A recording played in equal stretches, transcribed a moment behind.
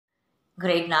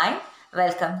Grade 9.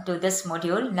 Welcome to this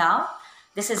module. Now,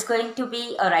 this is going to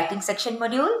be a writing section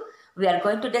module. We are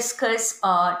going to discuss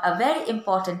on a very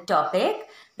important topic,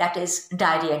 that is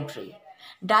diary entry.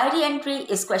 Diary entry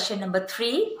is question number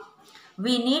 3.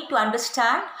 We need to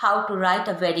understand how to write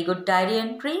a very good diary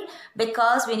entry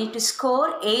because we need to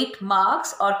score 8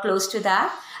 marks or close to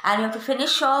that, and you have to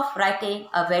finish off writing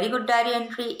a very good diary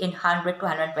entry in 100 to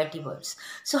 120 words.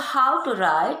 So how to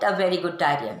write a very good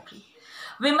diary entry?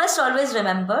 We must always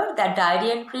remember that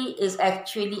diary entry is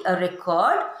actually a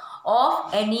record of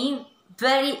any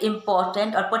very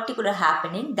important or particular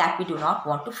happening that we do not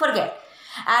want to forget.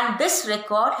 And this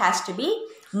record has to be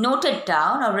noted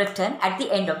down or written at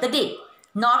the end of the day.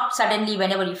 Not suddenly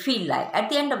whenever you feel like. At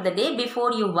the end of the day,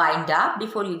 before you wind up,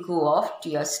 before you go off to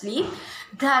your sleep,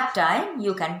 that time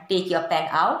you can take your pen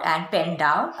out and pen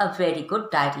down a very good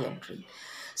diary entry.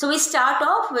 So we start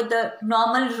off with the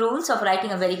normal rules of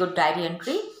writing a very good diary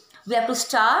entry. We have to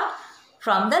start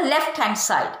from the left hand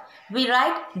side. We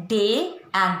write day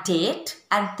and date,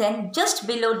 and then just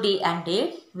below day and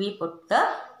date we put the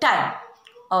time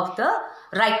of the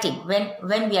writing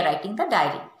when we are writing the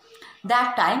diary.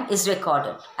 That time is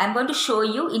recorded. I am going to show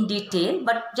you in detail,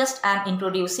 but just I am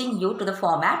introducing you to the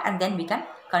format, and then we can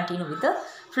continue with the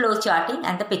flow charting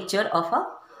and the picture of a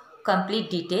complete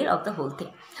detail of the whole thing.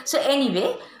 So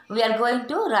anyway, we are going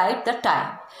to write the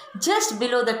time. Just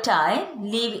below the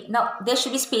time, now there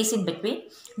should be space in between.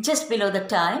 Just below the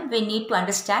time, we need to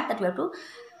understand that we have to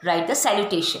write the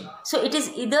salutation. So it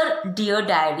is either dear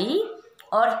diary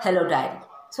or hello diary.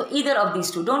 So either of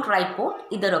these two, don't write both,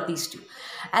 either of these two.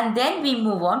 And then we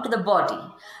move on to the body.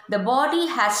 The body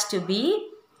has to be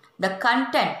the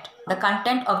content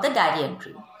of the diary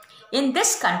entry. In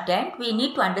this content, we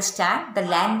need to understand the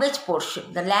language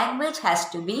portion. The language has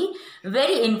to be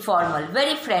very informal,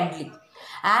 very friendly.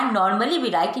 And normally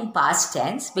we write in past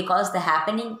tense because the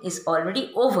happening is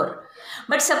already over.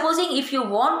 But supposing if you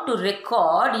want to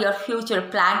record your future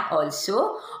plan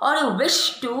also, or you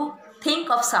wish to think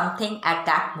of something at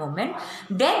that moment,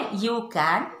 then you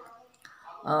can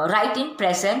write in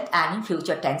present and in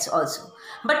future tense also.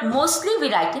 But mostly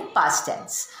we write in past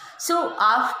tense. So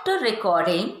after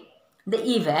recording the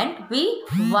event, we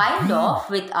wind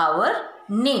off with our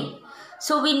name.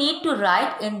 So we need to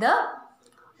write in the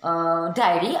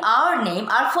diary our name,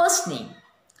 our first name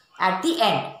at the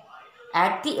end.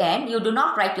 At the end, you do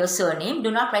not write your surname, do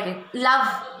not write it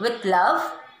with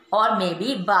love or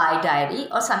maybe by diary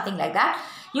or something like that.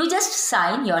 You just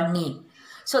sign your name.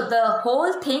 So the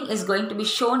whole thing is going to be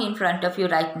shown in front of you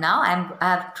right now. I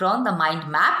have drawn the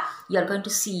mind map. You are going to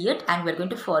see it and we are going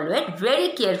to follow it very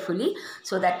carefully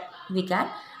so that we can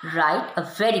write a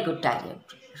very good diary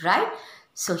entry, right?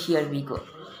 So here we go.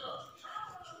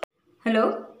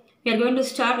 Hello, we are going to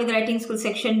start with the writing school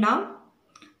section now.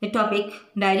 The topic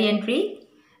diary entry,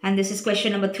 and this is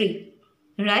question number 3,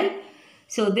 right?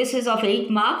 So this is of 8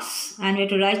 marks and we have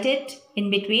to write it in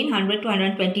between 100 to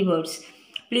 120 words.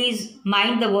 Please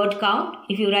mind the word count.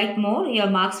 If you write more, your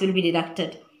marks will be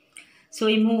deducted. So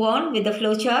we move on with the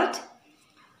flow chart.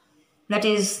 That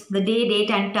is the day,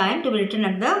 date and time to be written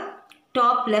at the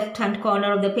top left hand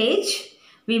corner of the page.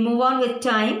 We move on with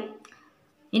time.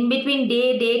 In between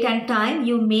day, date and time,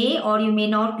 you may or you may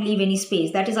not leave any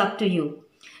space. That is up to you.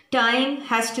 Time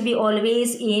has to be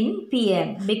always in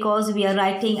PM because we are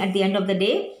writing at the end of the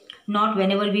day, not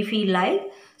whenever we feel like.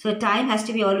 So time has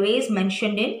to be always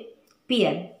mentioned in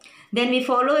PM. Then we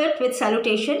follow it with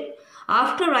salutation.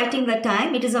 After writing the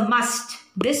time, it is a must.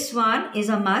 This one is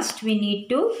a must. We need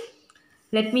to,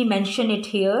 let me mention it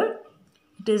here.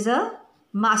 It is a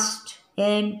must.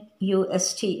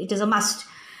 M-U-S-T. It is a must.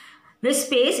 This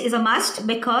space is a must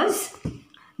because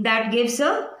that gives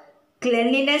a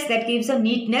cleanliness, that gives a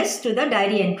neatness to the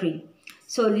diary entry.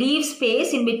 So leave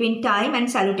space in between time and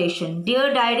salutation.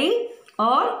 Dear diary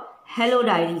or hello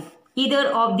diary. Either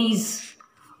of these.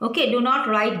 Okay, do not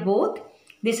write both.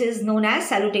 This is known as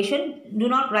salutation. Do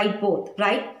not write both.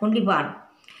 Write only one.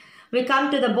 We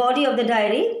come to the body of the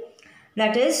diary.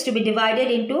 That is to be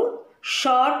divided into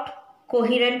short,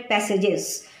 coherent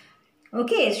passages.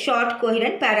 Okay, short,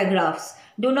 coherent paragraphs.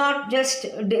 Do not just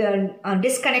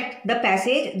disconnect the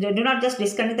passage. Do not just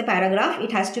disconnect the paragraph.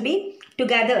 It has to be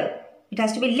together. It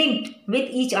has to be linked with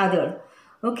each other.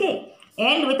 Okay.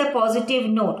 End with a positive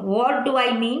note. What do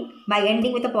I mean by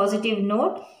ending with a positive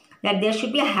note? That there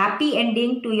should be a happy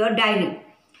ending to your diary.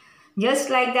 Just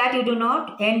like that, you do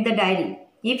not end the diary.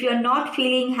 If you are not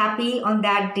feeling happy on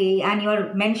that day and you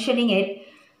are mentioning it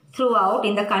throughout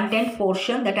in the content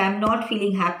portion that I am not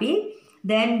feeling happy,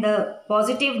 then the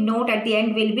positive note at the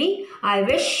end will be, I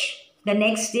wish the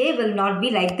next day will not be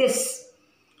like this.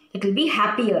 It will be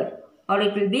happier. or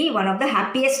it will be one of the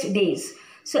happiest days.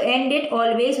 So end it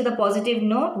always with a positive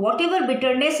note. Whatever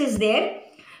bitterness is there,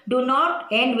 do not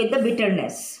end with the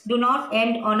bitterness. Do not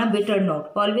end on a bitter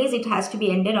note. Always it has to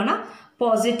be ended on a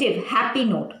positive, happy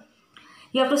note.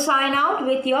 You have to sign out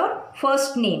with your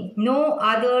first name. No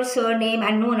other surname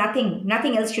and no nothing.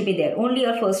 Nothing else should be there. Only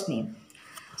your first name.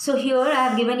 So here I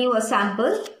have given you a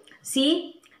sample.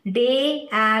 See, day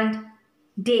and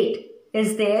date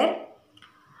is there.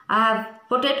 I have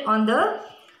put it on the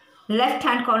left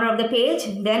hand corner of the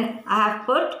page. Then I have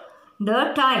put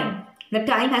the time. The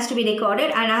time has to be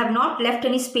recorded, and I have not left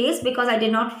any space because I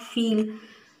did not feel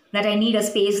that I need a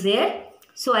space there.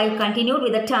 So I continued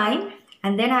with the time,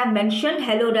 and then I have mentioned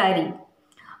hello diary.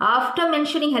 After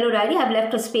mentioning hello diary, I have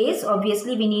left a space.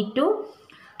 Obviously we need to.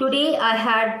 Today I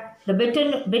had the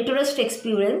bitterest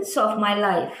experience of my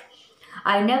life.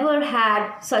 I never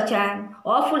had such an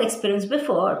awful experience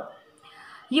before.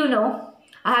 You know,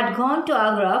 I had gone to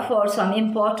Agra for some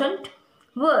important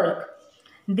work.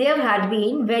 There had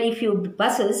been very few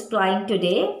buses plying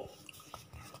today.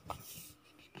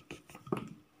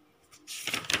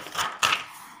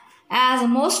 As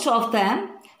most of them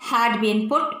had been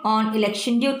put on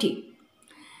election duty.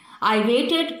 I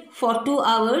waited for 2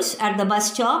 hours at the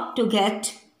bus stop to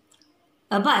get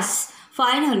a bus.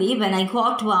 Finally, when I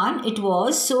got one, it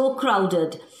was so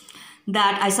crowded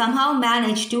that I somehow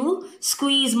managed to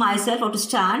squeeze myself or to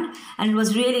stand, and it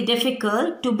was really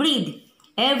difficult to breathe.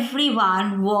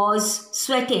 Everyone was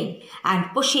sweating and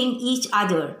pushing each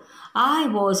other. I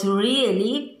was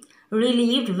really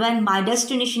relieved when my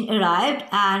destination arrived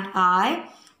and I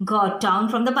got down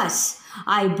from the bus.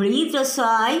 I breathed a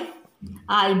sigh.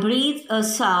 S-I-G-H,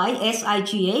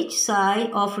 sigh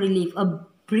of relief. A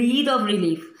breathe of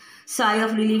relief. Sigh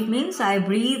of relief means I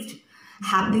breathed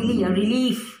happily, a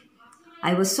relief.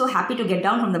 I was so happy to get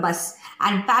down from the bus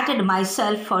and patted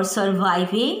myself for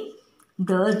surviving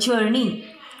the journey.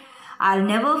 I'll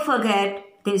never forget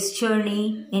this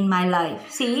journey in my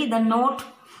life. See the note,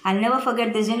 I'll never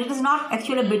forget this journey. It is not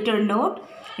actually a bitter note.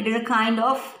 It is a kind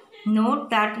of note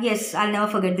that yes, I'll never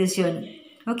forget this journey.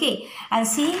 Okay, and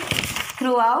see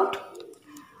throughout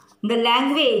the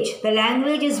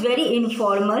language is very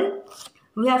informal.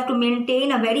 We have to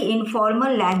maintain a very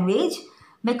informal language,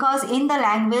 because in the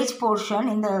language portion,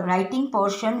 in the writing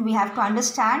portion, we have to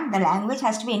understand the language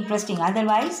has to be interesting.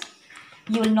 Otherwise,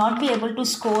 you will not be able to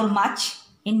score much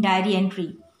in diary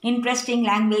entry. Interesting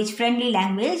language, friendly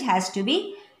language has to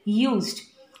be used.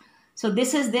 So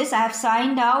this is this. I have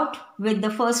signed out with the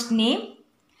first name,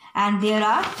 and there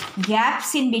are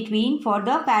gaps in between for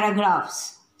the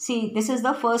paragraphs. See, this is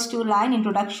the first 2 line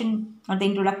introduction or the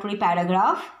introductory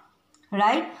paragraph,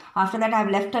 right? After that, I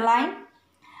have left a line,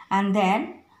 and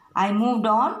then I moved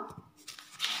on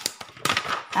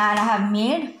and I have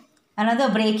made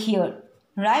another break here,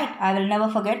 right? I will never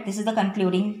forget. This is the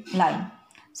concluding line.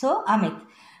 So, Amit.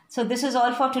 So, this is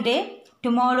all for today.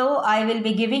 Tomorrow, I will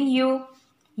be giving you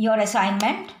your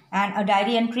assignment and a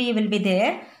diary entry will be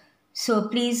there. So,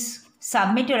 please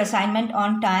submit your assignment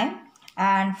on time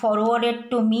and forward it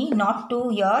to me, not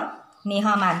to your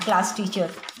Neha ma'am, class teacher.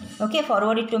 Okay,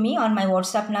 forward it to me on my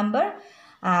WhatsApp number,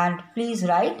 and please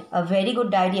write a very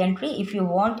good diary entry. If you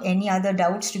want any other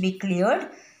doubts to be cleared,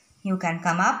 you can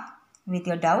come up with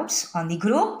your doubts on the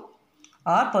group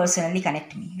or personally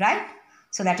connect me, right?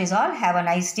 So that is all. Have a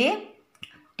nice day.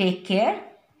 Take care.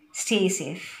 Stay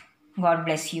safe. God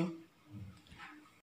bless you.